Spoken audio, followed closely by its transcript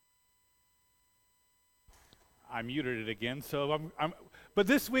I muted it again, so but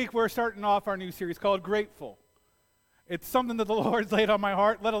this week we're starting off our new series called Grateful. It's something that the Lord's laid on my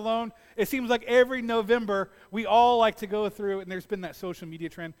heart, let alone, it seems like every November we all like to go through, and there's been that social media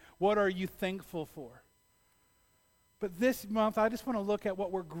trend, what are you thankful for? But this month, I just want to look at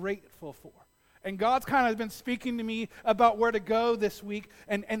what we're grateful for. And God's kind of been speaking to me about where to go this week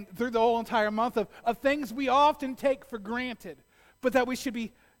and through the whole entire month of things we often take for granted, but that we should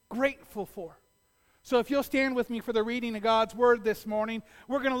be grateful for. So if you'll stand with me for the reading of God's Word this morning,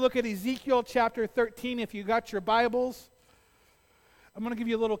 we're going to look at Ezekiel chapter 13 if you got your Bibles. I'm going to give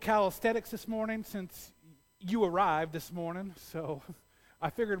you a little calisthenics this morning since you arrived this morning. So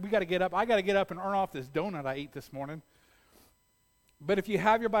I figured we got to get up. I got to get up and earn off this donut I ate this morning. But if you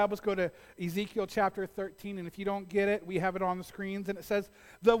have your Bibles, go to Ezekiel chapter 13, and if you don't get it, we have it on the screens, and it says,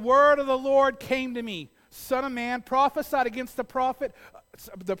 "The word of the Lord came to me, Son of man, prophesied against the prophets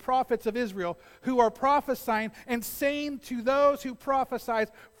of Israel, who are prophesying and saying to those who prophesy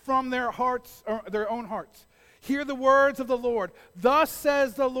from their hearts, or their own hearts, hear the words of the Lord. Thus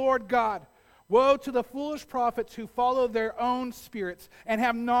says the Lord God, woe to the foolish prophets who follow their own spirits and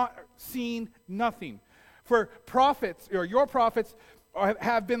have not seen nothing. For prophets, or your prophets,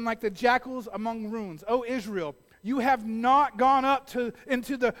 have been like the jackals among ruins. O Israel, you have not gone up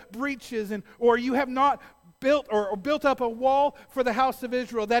into the breaches, or you have not built or built up a wall for the house of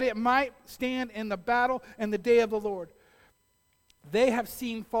Israel, that it might stand in the battle and the day of the Lord. They have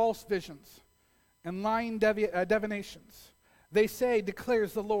seen false visions and lying divinations. They say,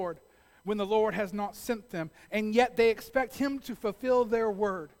 declares the Lord, when the Lord has not sent them, and yet they expect him to fulfill their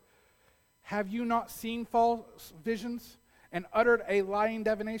word. Have you not seen false visions and uttered a lying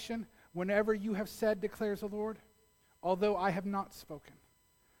divination whenever you have said, declares the Lord, although I have not spoken?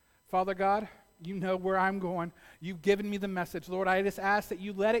 Father God, you know where I'm going. You've given me the message. Lord, I just ask that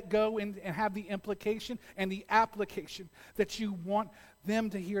you let it go and have the implication and the application that you want them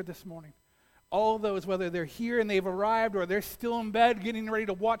to hear this morning. All those, whether they're here and they've arrived or they're still in bed getting ready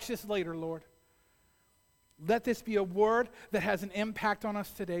to watch this later, Lord. Let this be a word that has an impact on us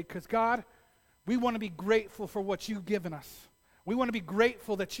today, because God, we want to be grateful for what you've given us. We want to be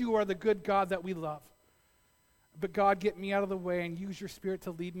grateful that you are the good God that we love. But God, get me out of the way and use your Spirit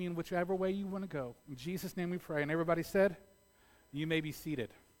to lead me in whichever way you want to go. In Jesus' name we pray. And everybody said, you may be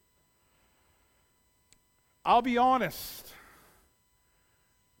seated. I'll be honest.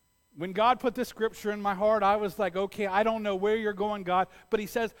 When God put this scripture in my heart, I was like, okay, I don't know where you're going, God. But he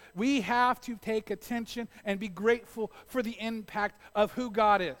says we have to take attention and be grateful for the impact of who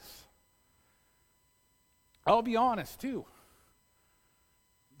God is. I'll be honest, too.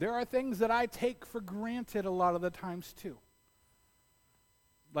 There are things that I take for granted a lot of the times, too.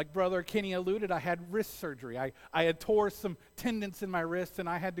 Like Brother Kenny alluded, I had wrist surgery. I had tore some tendons in my wrist, and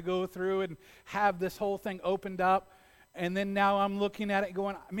I had to go through and have this whole thing opened up. And then now I'm looking at it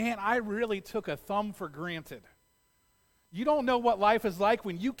going, man, I really took a thumb for granted. You don't know what life is like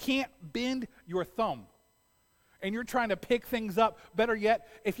when you can't bend your thumb. And you're trying to pick things up. Better yet,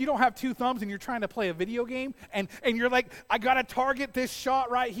 if you don't have two thumbs and you're trying to play a video game, and you're like, I got to target this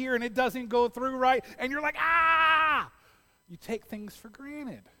shot right here, and it doesn't go through right, and you're like, ah! You take things for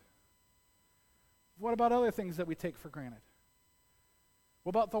granted. What about other things that we take for granted?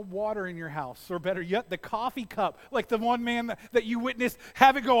 What about the water in your house? Or better yet, the coffee cup, like the one man that you witnessed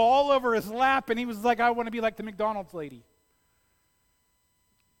have it go all over his lap, and he was like, I want to be like the McDonald's lady.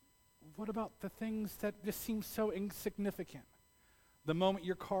 What about the things that just seem so insignificant? The moment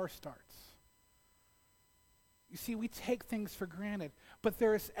your car starts. You see, we take things for granted, but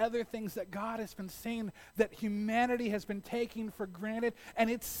there's other things that God has been saying that humanity has been taking for granted, and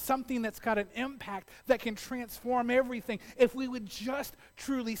it's something that's got an impact that can transform everything if we would just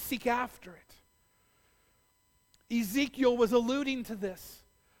truly seek after it. Ezekiel was alluding to this.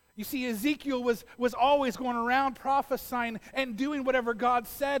 You see, Ezekiel was always going around prophesying and doing whatever God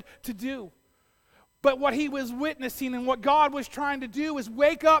said to do. But what he was witnessing and what God was trying to do is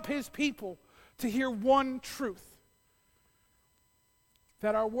wake up his people to hear one truth.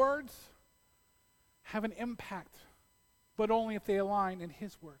 That our words have an impact, but only if they align in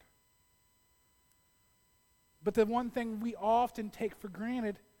his word. But the one thing we often take for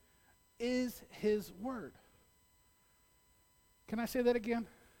granted is his word. Can I say that again?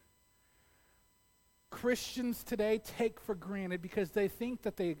 Christians today take for granted because they think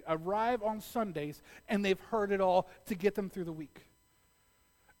that they arrive on Sundays and they've heard it all to get them through the week.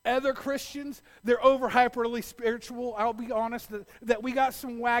 Other Christians, they're over-hyperly spiritual. I'll be honest, that we got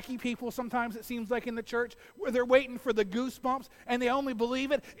some wacky people sometimes, it seems like, in the church, where they're waiting for the goosebumps, and they only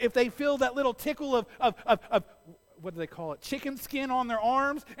believe it if they feel that little tickle of what do they call it? Chicken skin on their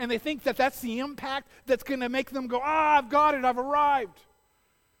arms, and they think that that's the impact that's going to make them go, I've got it, I've arrived.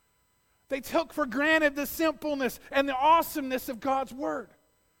 They took for granted the simpleness and the awesomeness of God's word.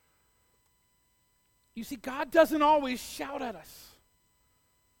 You see, God doesn't always shout at us.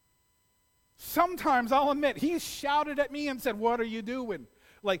 Sometimes, I'll admit, he shouted at me and said, what are you doing?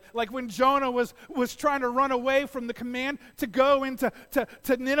 Like when Jonah was trying to run away from the command to go into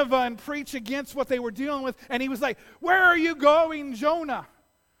to Nineveh and preach against what they were dealing with. And he was like, where are you going, Jonah?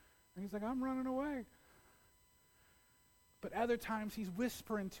 And he's like, I'm running away. But other times he's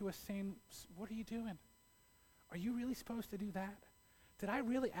whispering to us saying, what are you doing? Are you really supposed to do that? Did I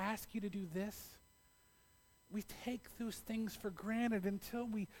really ask you to do this? We take those things for granted until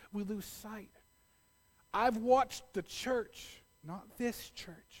we lose sight. I've watched the church, not this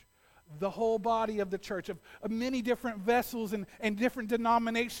church, the whole body of the church, of many different vessels and different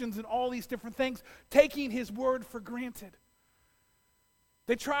denominations and all these different things, taking his word for granted.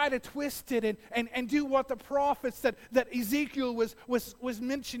 They try to twist it and do what the prophets that Ezekiel was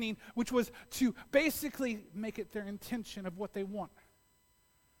mentioning, which was to basically make it their intention of what they want.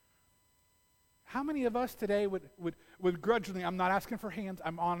 How many of us today would grudgingly, I'm not asking for hands,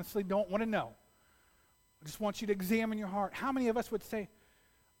 I honestly don't want to know. I just want you to examine your heart. How many of us would say,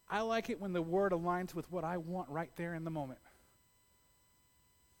 I like it when the word aligns with what I want right there in the moment?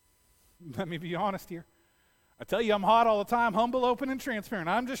 Let me be honest here. I tell you, I'm hot all the time, humble, open, and transparent.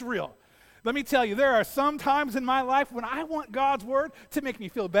 I'm just real. Let me tell you, there are some times in my life when I want God's word to make me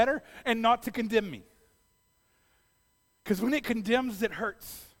feel better and not to condemn me. Because when it condemns, it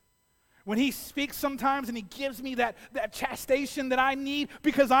hurts. When he speaks sometimes and he gives me that chastisement that I need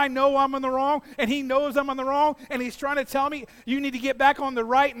because I know I'm in the wrong and he knows I'm on the wrong and he's trying to tell me you need to get back on the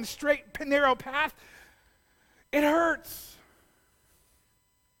right and straight, narrow path, it hurts.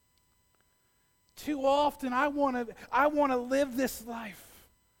 Too often I want to live this life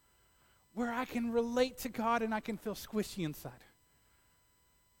where I can relate to God and I can feel squishy inside.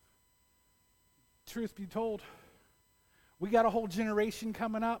 Truth be told, we got a whole generation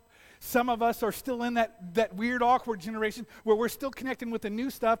coming up. Some of us are still in that weird, awkward generation where we're still connecting with the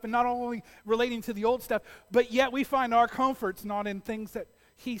new stuff and not only relating to the old stuff, but yet we find our comforts not in things that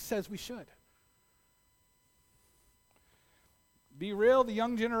he says we should. Be real, the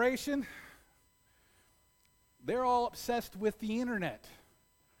young generation, they're all obsessed with the internet.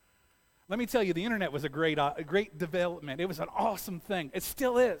 Let me tell you, the internet was a great development. It was an awesome thing. It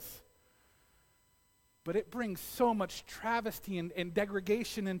still is. But it brings so much travesty and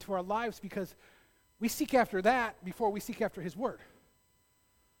degradation into our lives because we seek after that before we seek after his word.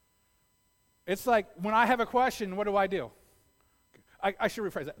 It's like when I have a question, what do? I should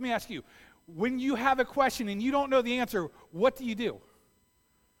rephrase that. Let me ask you. When you have a question and you don't know the answer, what do?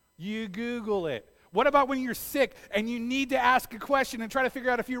 You Google it. What about when you're sick and you need to ask a question and try to figure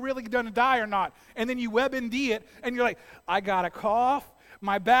out if you're really going to die or not? And then you WebMD it and you're like, I got a cough,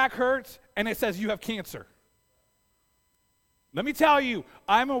 my back hurts, and it says you have cancer. Let me tell you,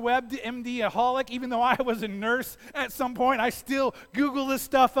 I'm a WebMD-aholic. Even though I was a nurse at some point, I still Google this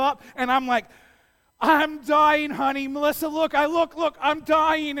stuff up, and I'm like, I'm dying, honey. Melissa, look, I'm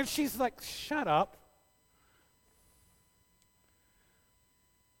dying. And she's like, shut up.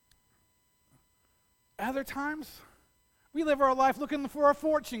 Other times, we live our life looking for a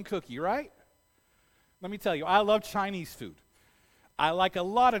fortune cookie, right? Let me tell you, I love Chinese food. I like a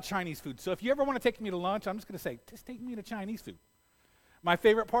lot of Chinese food. So if you ever want to take me to lunch, I'm just going to say, just take me to Chinese food. My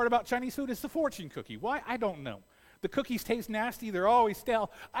favorite part about Chinese food is the fortune cookie. Why? I don't know. The cookies taste nasty. They're always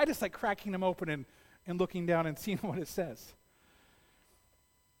stale. I just like cracking them open and looking down and seeing what it says.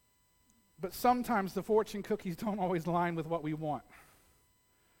 But sometimes the fortune cookies don't always align with what we want.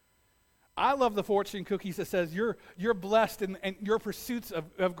 I love the fortune cookies that says you're blessed and your pursuits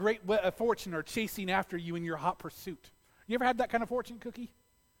of great fortune are chasing after you in your hot pursuit. You ever had that kind of fortune cookie?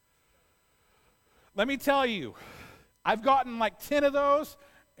 Let me tell you, I've gotten like 10 of those,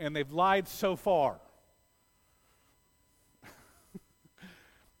 and they've lied so far.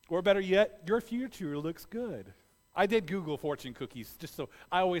 Or better yet, your future looks good. I did Google fortune cookies, just so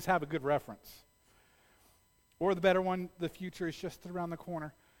I always have a good reference. Or the better one, the future is just around the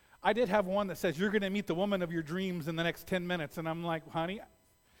corner. I did have one that says, you're going to meet the woman of your dreams in the next 10 minutes. And I'm like, honey,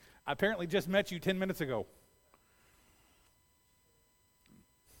 I apparently just met you 10 minutes ago.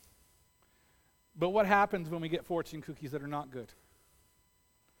 But what happens when we get fortune cookies that are not good?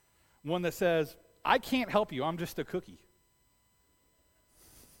 One that says, I can't help you, I'm just a cookie.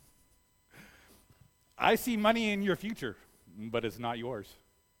 I see money in your future, but it's not yours.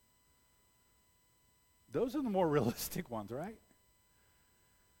 Those are the more realistic ones, right?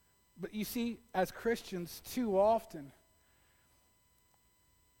 But you see, as Christians, too often,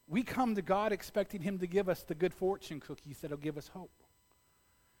 we come to God expecting him to give us the good fortune cookies that'll give us hope.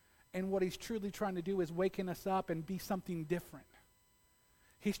 And what he's truly trying to do is waken us up and be something different.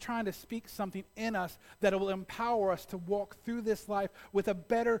 He's trying to speak something in us that will empower us to walk through this life with a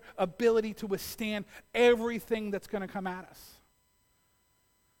better ability to withstand everything that's going to come at us.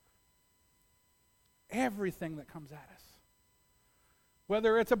 Everything that comes at us.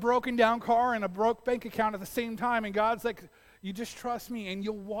 Whether it's a broken down car and a broke bank account at the same time, and God's like, you just trust me and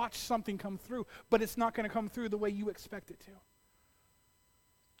you'll watch something come through, but it's not going to come through the way you expect it to.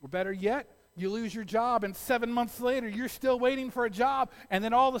 Or better yet, you lose your job and 7 months later you're still waiting for a job, and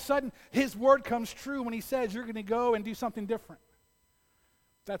then all of a sudden his word comes true when he says you're going to go and do something different.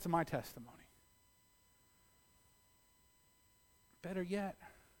 That's my testimony. Better yet,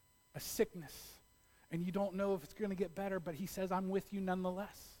 a sickness, and you don't know if it's going to get better, but he says, I'm with you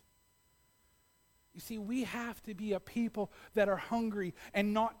nonetheless. You see, we have to be a people that are hungry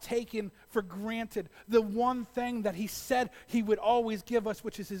and not taken for granted the one thing that he said he would always give us,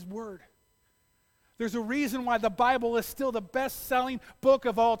 which is his word. There's a reason why the Bible is still the best-selling book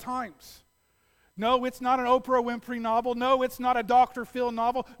of all times. No, it's not an Oprah Winfrey novel. No, it's not a Dr. Phil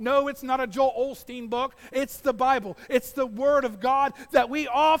novel. No, it's not a Joel Osteen book. It's the Bible. It's the Word of God that we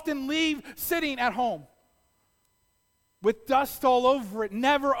often leave sitting at home with dust all over it,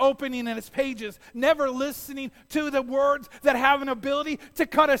 never opening in its pages, never listening to the words that have an ability to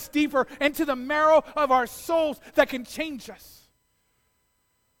cut us deeper into the marrow of our souls that can change us.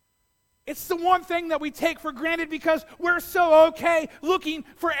 It's the one thing that we take for granted because we're so okay looking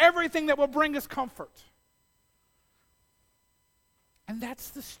for everything that will bring us comfort. And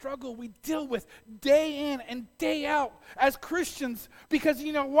that's the struggle we deal with day in and day out as Christians, because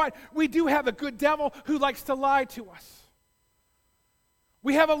you know what? We do have a good devil who likes to lie to us.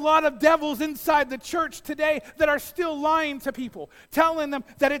 We have a lot of devils inside the church today that are still lying to people, telling them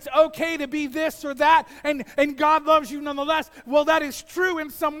that it's okay to be this or that, and God loves you nonetheless. Well, that is true in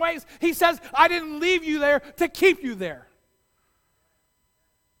some ways. He says, I didn't leave you there to keep you there.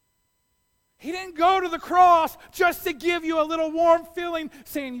 He didn't go to the cross just to give you a little warm feeling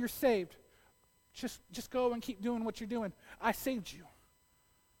saying you're saved. Just go and keep doing what you're doing. I saved you.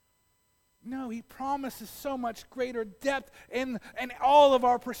 No, he promises so much greater depth in all of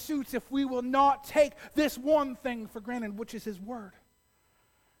our pursuits if we will not take this one thing for granted, which is his word.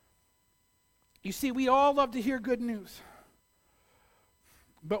 You see, we all love to hear good news.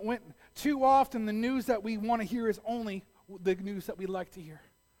 But too often the news that we want to hear is only the news that we like to hear.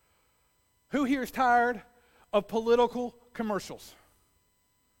 Who here is tired of political commercials?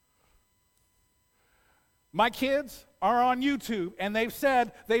 My kids are on YouTube, and they've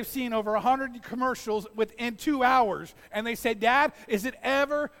said they've seen over 100 commercials within 2 hours, and they said, Dad, is it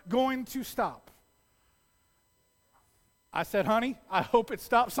ever going to stop? I said, honey, I hope it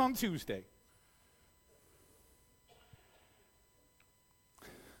stops on Tuesday.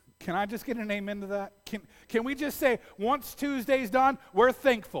 Can I just get an amen to that? Can we just say, once Tuesday's done, we're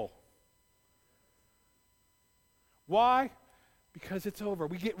thankful? Why? Because it's over.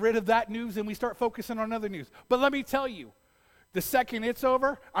 We get rid of that news and we start focusing on other news. But let me tell you, the second it's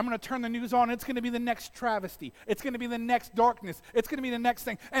over, I'm going to turn the news on. It's going to be the next travesty. It's going to be the next darkness. It's going to be the next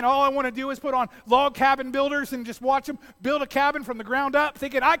thing. And all I want to do is put on Log Cabin Builders and just watch them build a cabin from the ground up,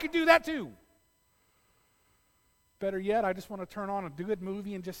 thinking I could do that too. Better yet, I just want to turn on a good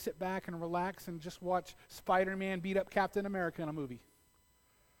movie and just sit back and relax and just watch Spider-Man beat up Captain America in a movie.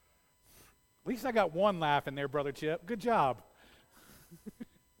 At least I got one laugh in there, Brother Chip. Good job.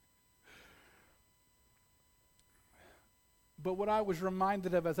 But what I was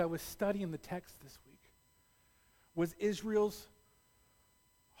reminded of as I was studying the text this week was Israel's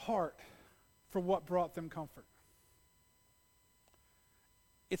heart for what brought them comfort.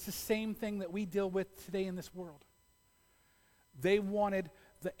 It's the same thing that we deal with today in this world. They wanted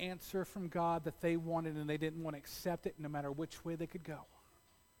the answer from God that they wanted, and they didn't want to accept it no matter which way they could go.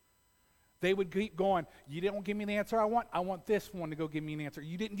 They would keep going, you don't give me the answer I want this one to go give me an answer.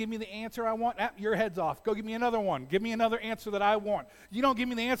 You didn't give me the answer I want, your head's off. Go give me another one. Give me another answer that I want. You don't give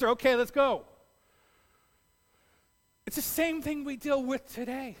me the answer, okay, let's go. It's the same thing we deal with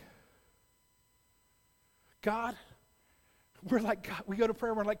today. God, we're like, God, we go to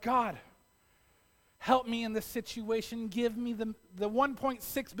prayer, we're like, God, help me in this situation. Give me the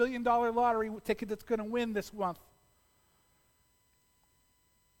 $1.6 billion lottery ticket that's going to win this month.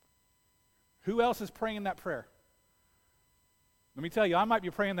 Who else is praying that prayer? Let me tell you, I might be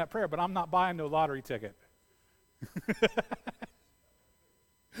praying that prayer, but I'm not buying no lottery ticket.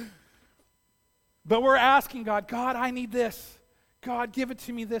 But we're asking God, God, I need this. God, give it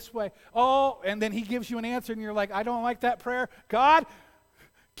to me this way. Oh, and then he gives you an answer, and you're like, I don't like that prayer. God,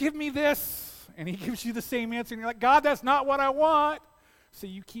 give me this. And he gives you the same answer, and you're like, God, that's not what I want. So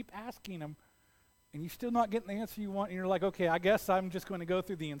you keep asking him, and you're still not getting the answer you want, and you're like, okay, I guess I'm just going to go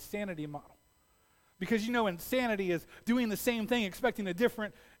through the insanity model. Because you know insanity is doing the same thing, expecting a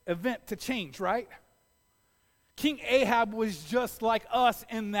different event to change, right? King Ahab was just like us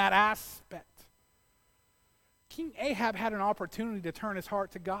in that aspect. King Ahab had an opportunity to turn his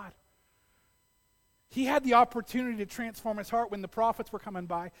heart to God. He had the opportunity to transform his heart when the prophets were coming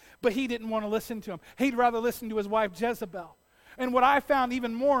by, but he didn't want to listen to them. He'd rather listen to his wife Jezebel. And what I found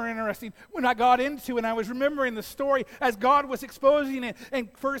even more interesting when I got into it, and I was remembering the story as God was exposing it in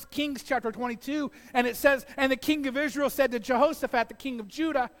 1 Kings chapter 22, and it says, and the king of Israel said to Jehoshaphat, the king of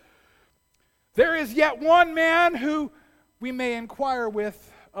Judah, there is yet one man who we may inquire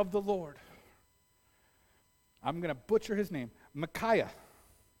with of the Lord. I'm going to butcher his name. Micaiah.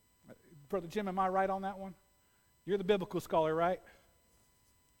 Brother Jim, am I right on that one? You're the biblical scholar, right?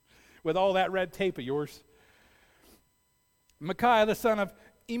 With all that red tape of yours. Micaiah, the son of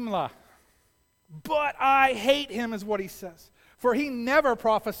Imlah. But I hate him, is what he says. For he never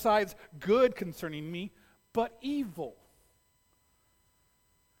prophesies good concerning me, but evil.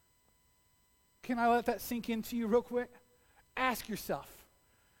 Can I let that sink into you real quick? Ask yourself,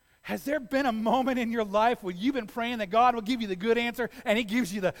 has there been a moment in your life where you've been praying that God will give you the good answer and he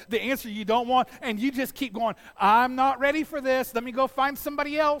gives you the answer you don't want, and you just keep going, I'm not ready for this, let me go find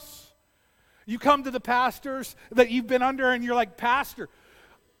somebody else? You come to the pastors that you've been under and you're like, Pastor,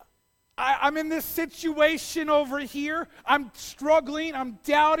 I'm in this situation over here. I'm struggling, I'm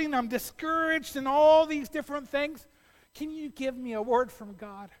doubting, I'm discouraged, and all these different things. Can you give me a word from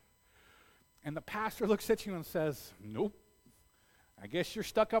God? And the pastor looks at you and says, nope. I guess you're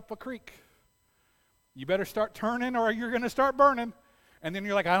stuck up a creek. You better start turning or you're going to start burning. And then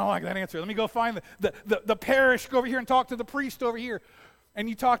you're like, I don't like that answer. Let me go find the parish, go over here and talk to the priest over here. And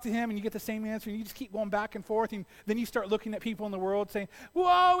you talk to him and you get the same answer, and you just keep going back and forth. And then you start looking at people in the world saying,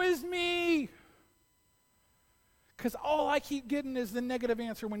 woe is me. Because all I keep getting is the negative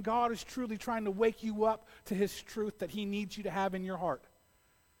answer when God is truly trying to wake you up to his truth that he needs you to have in your heart.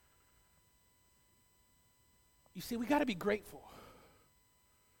 You see, we got to be grateful.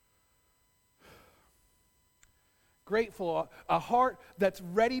 Grateful, a heart that's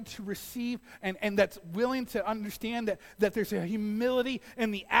ready to receive and that's willing to understand that there's a humility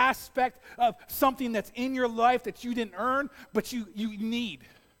in the aspect of something that's in your life that you didn't earn, but you need.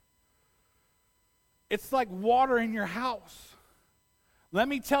 It's like water in your house. Let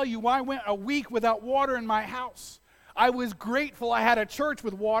me tell you, I went a week without water in my house. I was grateful I had a church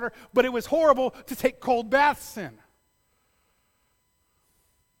with water, but it was horrible to take cold baths in.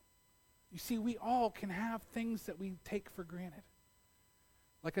 You see, we all can have things that we take for granted,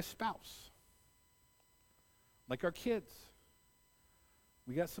 like a spouse, like our kids.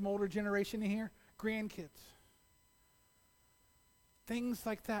 We got some older generation in here, grandkids. Things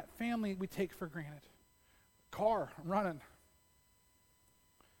like that, family we take for granted. Car, running.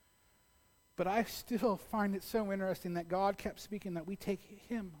 But I still find it so interesting that God kept speaking that we take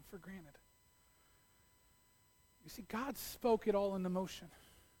him for granted. You see, God spoke it all into motion.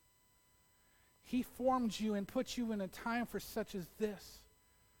 He formed you and put you in a time for such as this,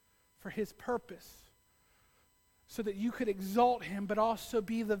 for his purpose, so that you could exalt him, but also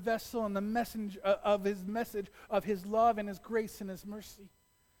be the vessel and the messenger of his message, of his love and his grace and his mercy.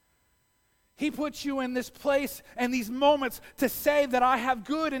 He put you in this place and these moments to say that I have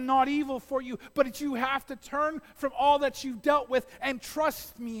good and not evil for you, but you have to turn from all that you've dealt with and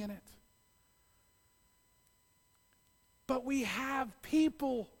trust me in it. But we have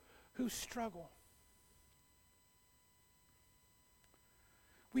people who struggle.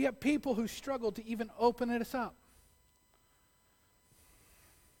 We have people who struggle to even open us up.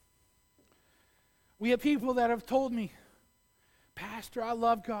 We have people that have told me, Pastor, I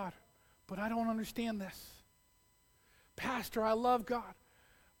love God, but I don't understand this. Pastor, I love God,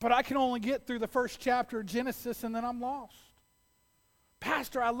 but I can only get through the first chapter of Genesis and then I'm lost.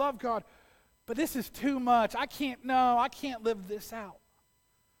 Pastor, I love God, but this is too much. I can't live this out.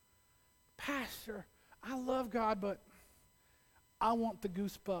 Pastor, I love God, but I want the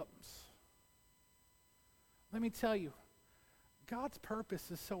goosebumps. Let me tell you, God's purpose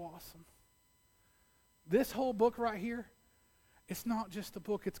is so awesome. This whole book right here, it's not just a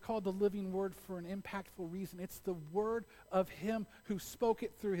book. It's called the Living Word for an impactful reason. It's the word of him who spoke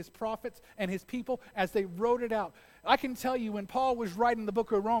it through his prophets and his people as they wrote it out. I can tell you, when Paul was writing the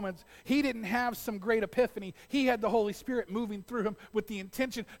book of Romans, he didn't have some great epiphany. He had the Holy Spirit moving through him with the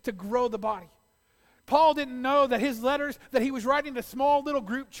intention to grow the body. Paul didn't know that his letters that he was writing to small little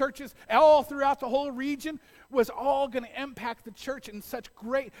group churches all throughout the whole region was all going to impact the church in such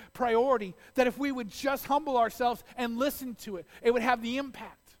great priority that if we would just humble ourselves and listen to it, it would have the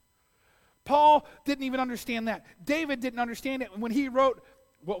impact. Paul didn't even understand that. David didn't understand it when he wrote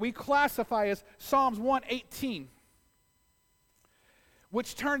what we classify as Psalms 118,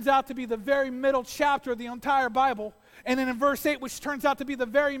 which turns out to be the very middle chapter of the entire Bible. And then in verse 8, which turns out to be the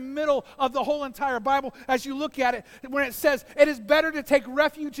very middle of the whole entire Bible, as you look at it, when it says, "It is better to take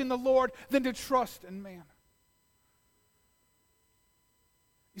refuge in the Lord than to trust in man."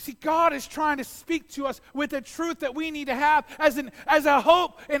 You see, God is trying to speak to us with the truth that we need to have as a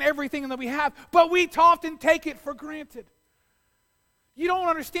hope in everything that we have, but we often take it for granted. You don't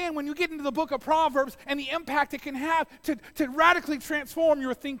understand when you get into the book of Proverbs and the impact it can have to radically transform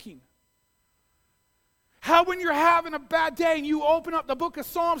your thinking. How when you're having a bad day and you open up the book of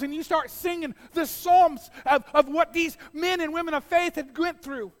Psalms and you start singing the Psalms of what these men and women of faith had went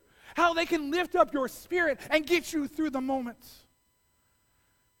through, how they can lift up your spirit and get you through the moments.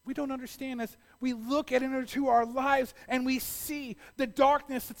 We don't understand as we look into our lives and we see the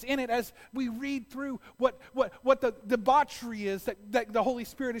darkness that's in it as we read through what the debauchery is that the Holy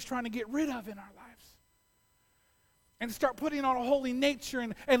Spirit is trying to get rid of in our lives. And start putting on a holy nature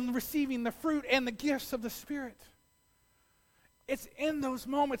and receiving the fruit and the gifts of the Spirit. It's in those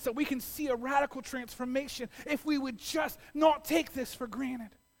moments that we can see a radical transformation if we would just not take this for granted.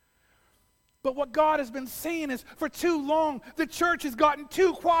 But what God has been saying is, for too long, the church has gotten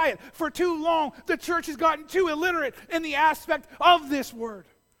too quiet. For too long, the church has gotten too illiterate in the aspect of this word.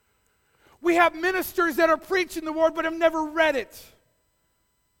 We have ministers that are preaching the word but have never read it.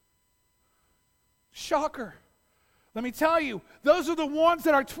 Shocker. Let me tell you, those are the ones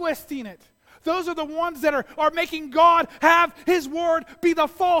that are twisting it. Those are the ones that are making God have His word be the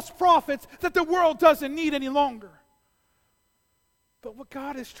false prophets that the world doesn't need any longer. But what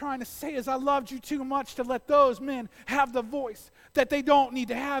God is trying to say is, I loved you too much to let those men have the voice that they don't need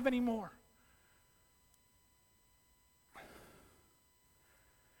to have anymore.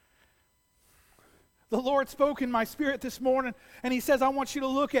 The Lord spoke in my spirit this morning, and He says, I want you to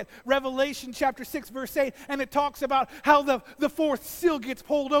look at Revelation chapter 6, verse 8, and it talks about how the fourth seal gets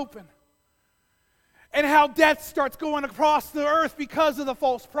pulled open. And how death starts going across the earth because of the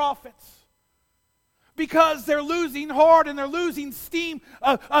false prophets. Because they're losing heart and they're losing steam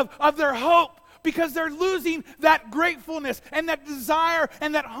of their hope. Because they're losing that gratefulness and that desire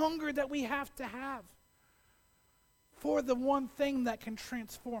and that hunger that we have to have for the one thing that can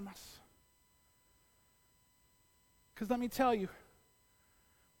transform us. Because let me tell you,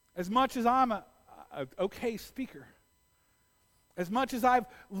 as much as I'm an okay speaker, as much as I've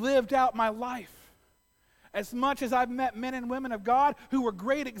lived out my life, as much as I've met men and women of God who were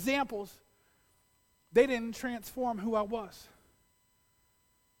great examples, they didn't transform who I was.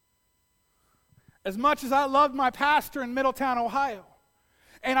 As much as I loved my pastor in Middletown, Ohio,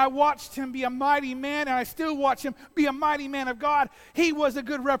 and I watched him be a mighty man, and I still watch him be a mighty man of God, he was a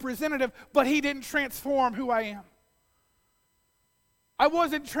good representative, but he didn't transform who I am. I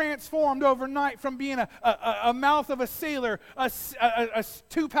wasn't transformed overnight from being a mouth of a sailor, a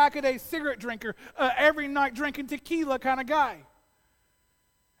 2-pack-a-day cigarette drinker, every night drinking tequila kind of guy.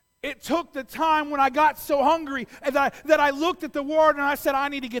 It took the time when I got so hungry that I looked at the Word and I said, I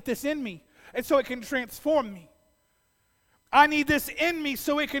need to get this in me, and so it can transform me. I need this in me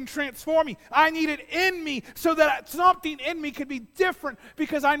so it can transform me. I need it in me so that something in me could be different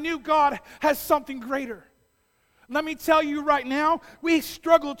because I knew God has something greater. Let me tell you right now, we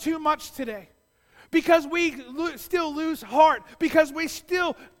struggle too much today because we still lose heart, because we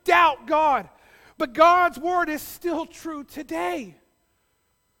still doubt God. But God's Word is still true today.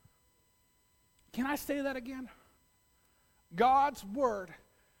 Can I say that again? God's Word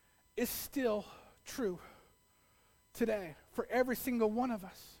is still true today for every single one of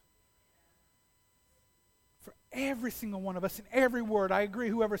us. For every single one of us, in every word. I agree,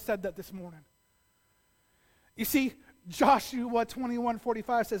 whoever said that this morning. You see, Joshua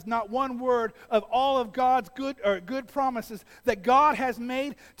 21:45 says, not one word of all of God's good promises that God has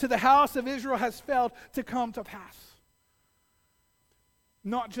made to the house of Israel has failed to come to pass.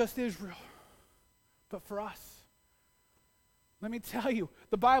 Not just Israel, but for us. Let me tell you,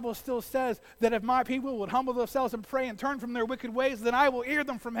 the Bible still says that if my people would humble themselves and pray and turn from their wicked ways, then I will hear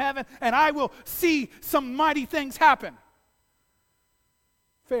them from heaven and I will see some mighty things happen.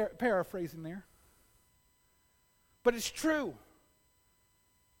 Paraphrasing there. But it's true.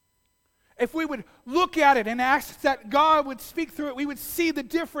 If we would look at it and ask that God would speak through it, we would see the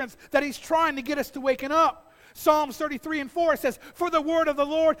difference that He's trying to get us to waken up. Psalms 33:4 says, "For the word of the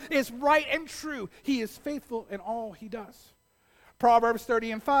Lord is right and true. He is faithful in all he does." Proverbs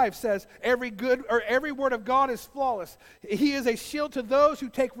 30:5 says, every word of God is flawless. He is a shield to those who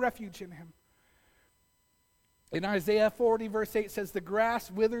take refuge in him. In Isaiah 40, verse 8 says, "The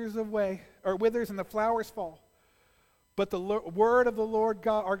grass withers and the flowers fall. But the word of the Lord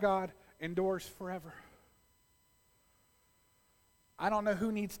God, our God, endures forever." I don't know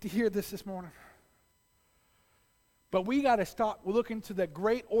who needs to hear this morning. But we got to stop looking to the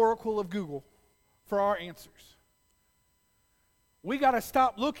great oracle of Google for our answers. We got to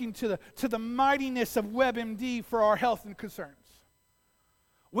stop looking to the mightiness of WebMD for our health and concerns.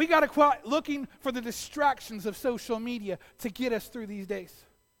 We got to quit looking for the distractions of social media to get us through these days.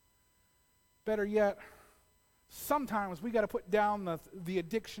 Better yet, sometimes we got to put down the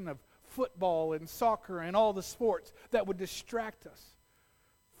addiction of football and soccer and all the sports that would distract us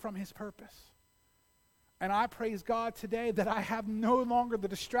from his purpose. And I praise God today that I have no longer the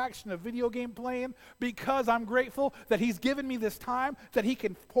distraction of video game playing, because I'm grateful that he's given me this time that he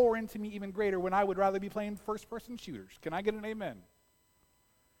can pour into me even greater when I would rather be playing first-person shooters. Can I get an amen?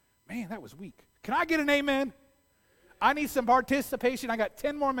 Man, that was weak. Can I get an amen? I need some participation. I got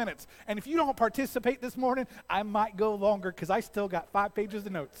 10 more minutes. And if you don't participate this morning, I might go longer because I still got 5 pages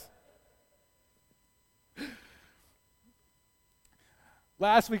of notes.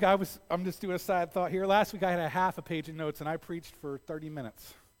 Last week I'm just doing a side thought here. Last week I had a half a page of notes and I preached for 30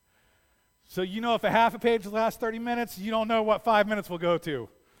 minutes. So you know if a half a page lasts 30 minutes, you don't know what 5 minutes will go to.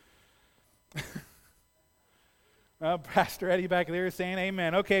 Pastor Eddie back there is saying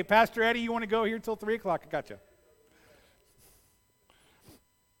amen. Okay, Pastor Eddie, you want to go here till 3 o'clock? I got you.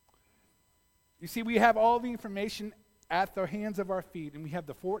 You see, we have all the information at the hands of our feet, and we have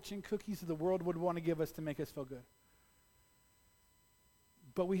the fortune cookies that the world would want to give us to make us feel good.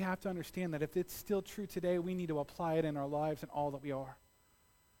 But we have to understand that if it's still true today, we need to apply it in our lives and all that we are.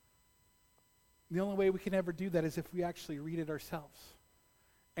 The only way we can ever do that is if we actually read it ourselves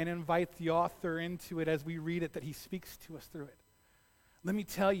and invite the author into it as we read it, that he speaks to us through it. Let me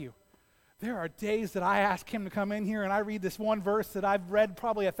tell you, there are days that I ask him to come in here and I read this one verse that I've read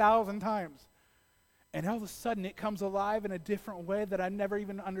probably 1,000 times. And all of a sudden it comes alive in a different way that I never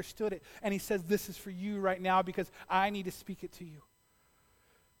even understood it. And he says, this is for you right now because I need to speak it to you.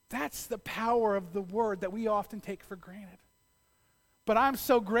 That's the power of the word that we often take for granted. But I'm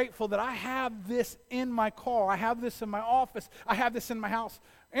so grateful that I have this in my car. I have this in my office. I have this in my house.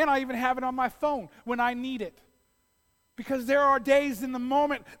 And I even have it on my phone when I need it. Because there are days in the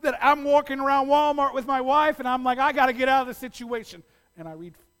moment that I'm walking around Walmart with my wife and I'm like, I got to get out of the situation. And I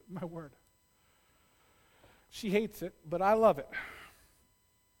read my word. She hates it, but I love it.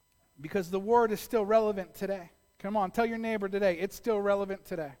 Because the word is still relevant today. Come on, tell your neighbor today, it's still relevant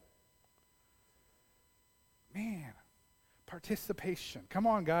today. Man, participation. Come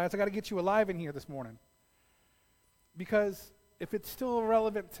on, guys, I got to get you alive in here this morning. Because if it's still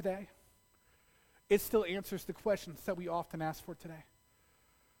relevant today, it still answers the questions that we often ask for today.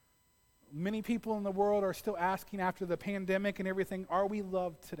 Many people in the world are still asking after the pandemic and everything, are we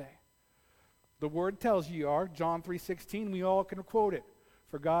loved today? The word tells you are. John 3:16, we all can quote it.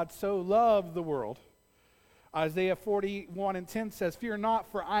 For God so loved the world. Isaiah 41:10 says, fear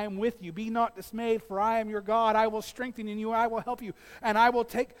not, for I am with you. Be not dismayed, for I am your God. I will strengthen you, I will help you, and I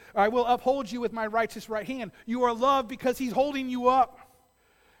will uphold you with my righteous right hand. You are loved because he's holding you up.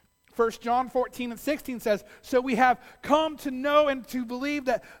 1 John 14:16 says, so we have come to know and to believe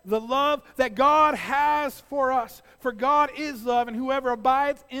that the love that God has for us. For God is love, and whoever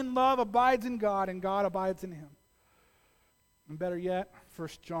abides in love abides in God, and God abides in him. And better yet, 1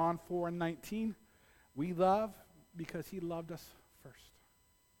 John 4:19, we love because he loved us first.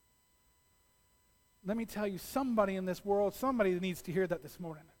 Let me tell you, somebody in this world, somebody needs to hear that this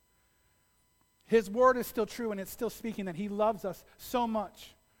morning. His word is still true, and it's still speaking that he loves us so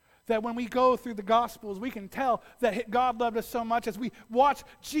much that when we go through the Gospels, we can tell that God loved us so much as we watch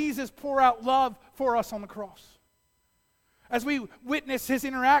Jesus pour out love for us on the cross. As we witness his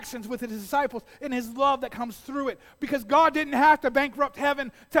interactions with his disciples and his love that comes through it. Because God didn't have to bankrupt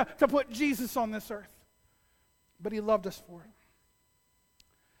heaven to put Jesus on this earth. But he loved us for it.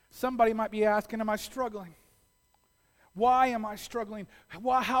 Somebody might be asking, am I struggling? Why am I struggling?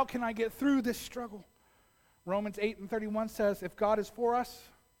 How can I get through this struggle? Romans 8:31 says, if God is for us,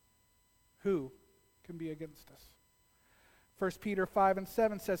 who can be against us? 1 Peter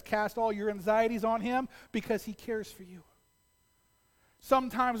 5:7 says, cast all your anxieties on him because he cares for you.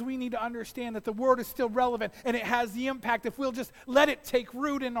 Sometimes we need to understand that the word is still relevant and it has the impact if we'll just let it take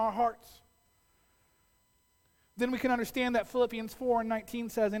root in our hearts. then we can understand that Philippians 4:19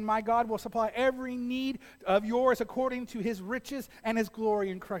 says, "And my God will supply every need of yours according to his riches and his glory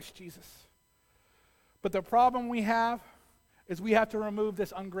in Christ Jesus." But the problem we have is we have to remove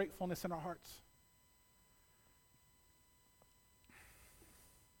this ungratefulness in our hearts.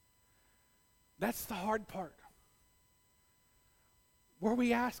 That's the hard part. Where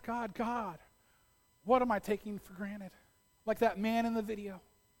we ask God, God, what am I taking for granted? Like that man in the video.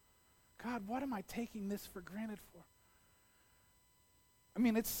 God, what am I taking this for granted for? I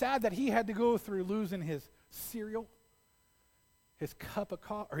mean, it's sad that he had to go through losing his cereal, his cup of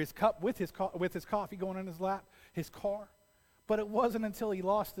coffee, or his cup with his coffee going in his lap, his car. But it wasn't until he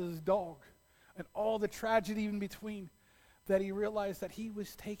lost his dog and all the tragedy in between that he realized that he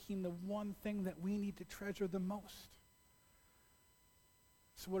was taking the one thing that we need to treasure the most.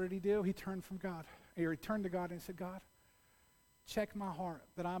 So what did he do? He turned from God. He turned to God and he said, God, check my heart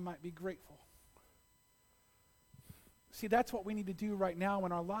that I might be grateful. See, that's what we need to do right now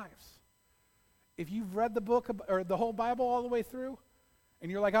in our lives. If you've read the book or the whole Bible all the way through,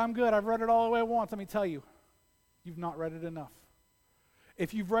 and you're like, I'm good, I've read it all the way once, let me tell you, you've not read it enough.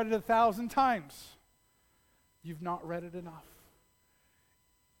 If you've read it 1,000 times, you've not read it enough.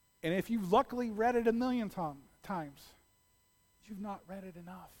 And if you've luckily read it 1,000,000 times, you've not read it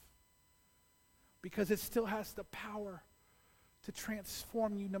enough. Because it still has the power to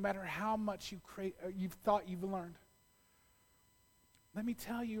transform you no matter how much you've thought you've learned. Let me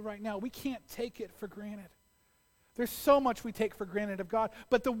tell you right now, we can't take it for granted. There's so much we take for granted of God,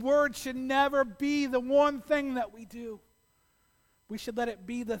 but the Word should never be the one thing that we do. We should let it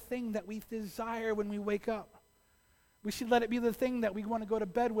be the thing that we desire when we wake up. We should let it be the thing that we want to go to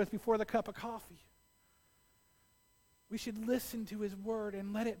bed with before the cup of coffee. We should listen to His Word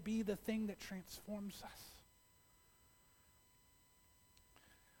and let it be the thing that transforms us.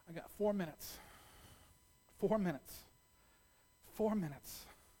 I got 4 minutes. 4 minutes. 4 minutes.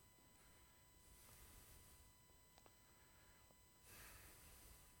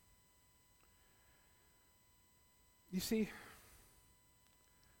 You see,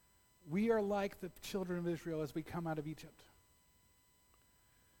 we are like the children of Israel as we come out of Egypt.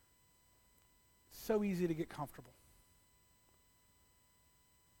 So easy to get comfortable.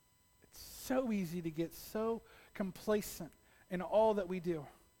 It's so easy to get so complacent in all that we do.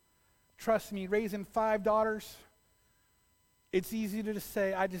 Trust me, raising 5 daughters, it's easy to just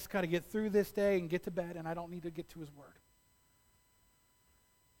say, I just got to get through this day and get to bed, and I don't need to get to His Word.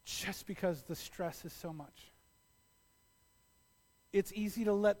 Just because the stress is so much. It's easy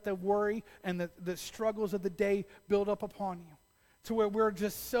to let the worry and the struggles of the day build up upon you to where we're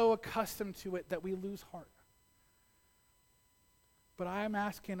just so accustomed to it that we lose heart. But I am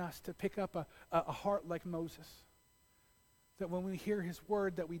asking us to pick up a heart like Moses, that when we hear His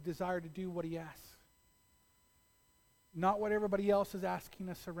Word that we desire to do what He asks. Not what everybody else is asking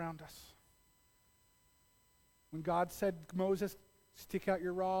us around us. When God said, Moses, stick out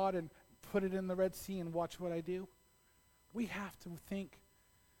your rod and put it in the Red Sea and watch what I do, we have to think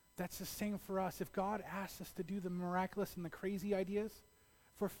that's the same for us. If God asks us to do the miraculous and the crazy ideas,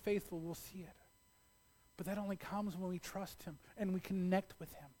 if we're faithful, we'll see it. But that only comes when we trust Him and we connect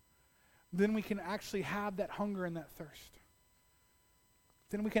with Him. Then we can actually have that hunger and that thirst.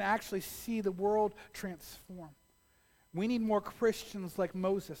 Then we can actually see the world transform. We need more Christians like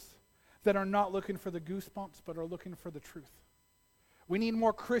Moses that are not looking for the goosebumps but are looking for the truth. We need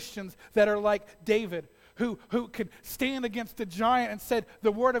more Christians that are like David, who could stand against the giant and said,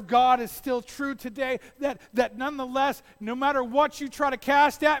 the Word of God is still true today, that nonetheless, no matter what you try to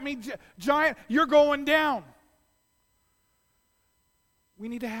cast at me, giant, you're going down. We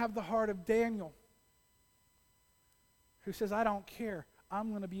need to have the heart of Daniel, who says, I don't care. I'm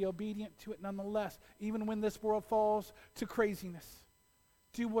going to be obedient to it nonetheless, even when this world falls to craziness.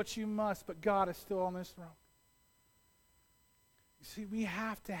 Do what you must, but God is still on this throne. You see, we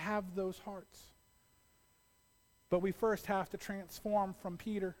have to have those hearts. But we first have to transform from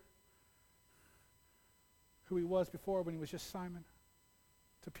Peter, who he was before when he was just Simon,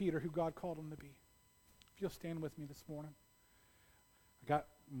 to Peter, who God called him to be. If you'll stand with me this morning. I got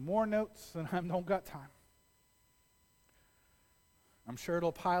more notes than I don't got time. I'm sure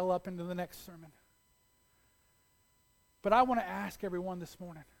it'll pile up into the next sermon. But I want to ask everyone this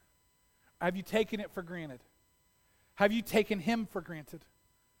morning, have you taken it for granted? Have you taken Him for granted?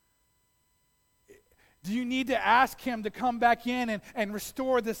 Do you need to ask Him to come back in and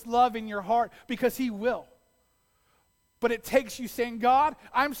restore this love in your heart? Because He will. But it takes you saying, God,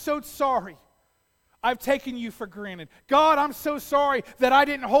 I'm so sorry. I've taken you for granted. God, I'm so sorry that I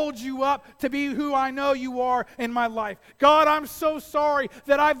didn't hold you up to be who I know you are in my life. God, I'm so sorry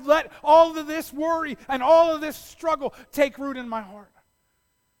that I've let all of this worry and all of this struggle take root in my heart.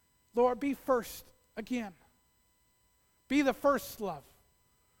 Lord, be first again. Be the first love.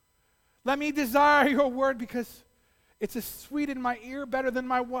 Let me desire your word because it's as sweet in my ear, better than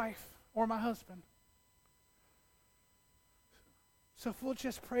my wife or my husband. So if we'll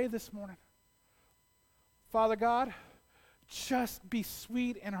just pray this morning. Father God, just be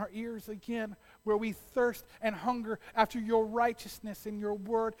sweet in our ears again, where we thirst and hunger after your righteousness and your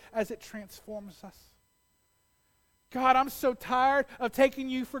word as it transforms us. God, I'm so tired of taking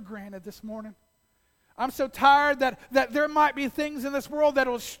you for granted this morning. I'm so tired that there might be things in this world that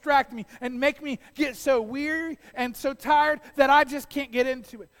will distract me and make me get so weary and so tired that I just can't get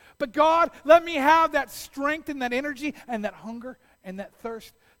into it. But God, let me have that strength and that energy and that hunger and that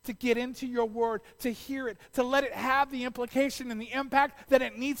thirst to get into your word, to hear it, to let it have the implication and the impact that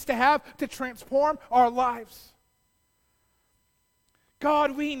it needs to have to transform our lives.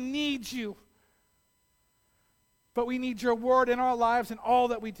 God, we need you. But we need your word in our lives and all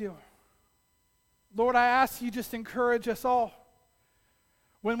that we do. Lord, I ask you just encourage us all.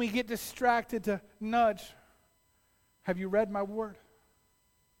 When we get distracted, to nudge. Have you read my word?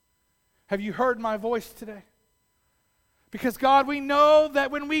 Have you heard my voice today? Because God, we know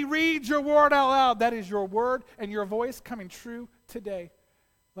that when we read your word out loud, that is your word and your voice coming true today,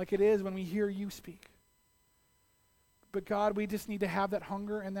 like it is when we hear you speak. But God, we just need to have that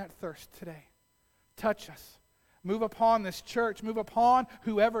hunger and that thirst today. Touch us. Move upon this church. Move upon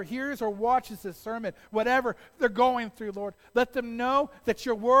whoever hears or watches this sermon, whatever they're going through, Lord. Let them know that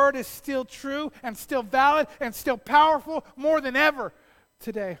your word is still true and still valid and still powerful more than ever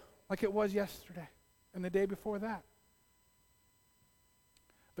today, like it was yesterday and the day before that.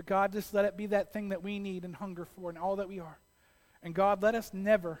 But God, just let it be that thing that we need and hunger for and all that we are. And God, let us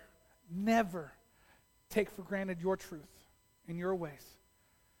never, never take for granted your truth and your ways.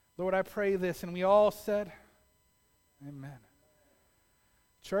 Lord, I pray this, and we all said, amen.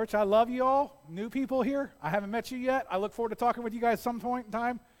 Church, I love you all. New people here, I haven't met you yet. I look forward to talking with you guys some point in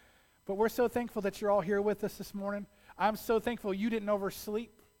time. But we're so thankful that you're all here with us this morning. I'm so thankful you didn't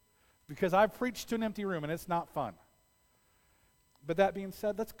oversleep, because I've preached to an empty room, and it's not fun. But that being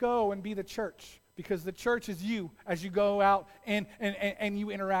said, let's go and be the church, because the church is you as you go out and you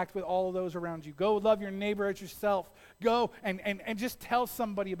interact with all of those around you. Go love your neighbor as yourself. Go and just tell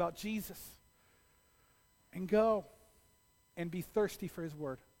somebody about Jesus. And go and be thirsty for his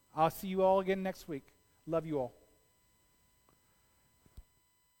word. I'll see you all again next week. Love you all.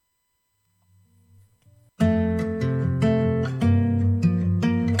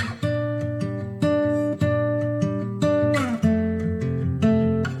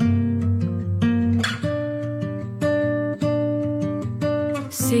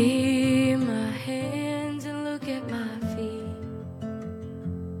 See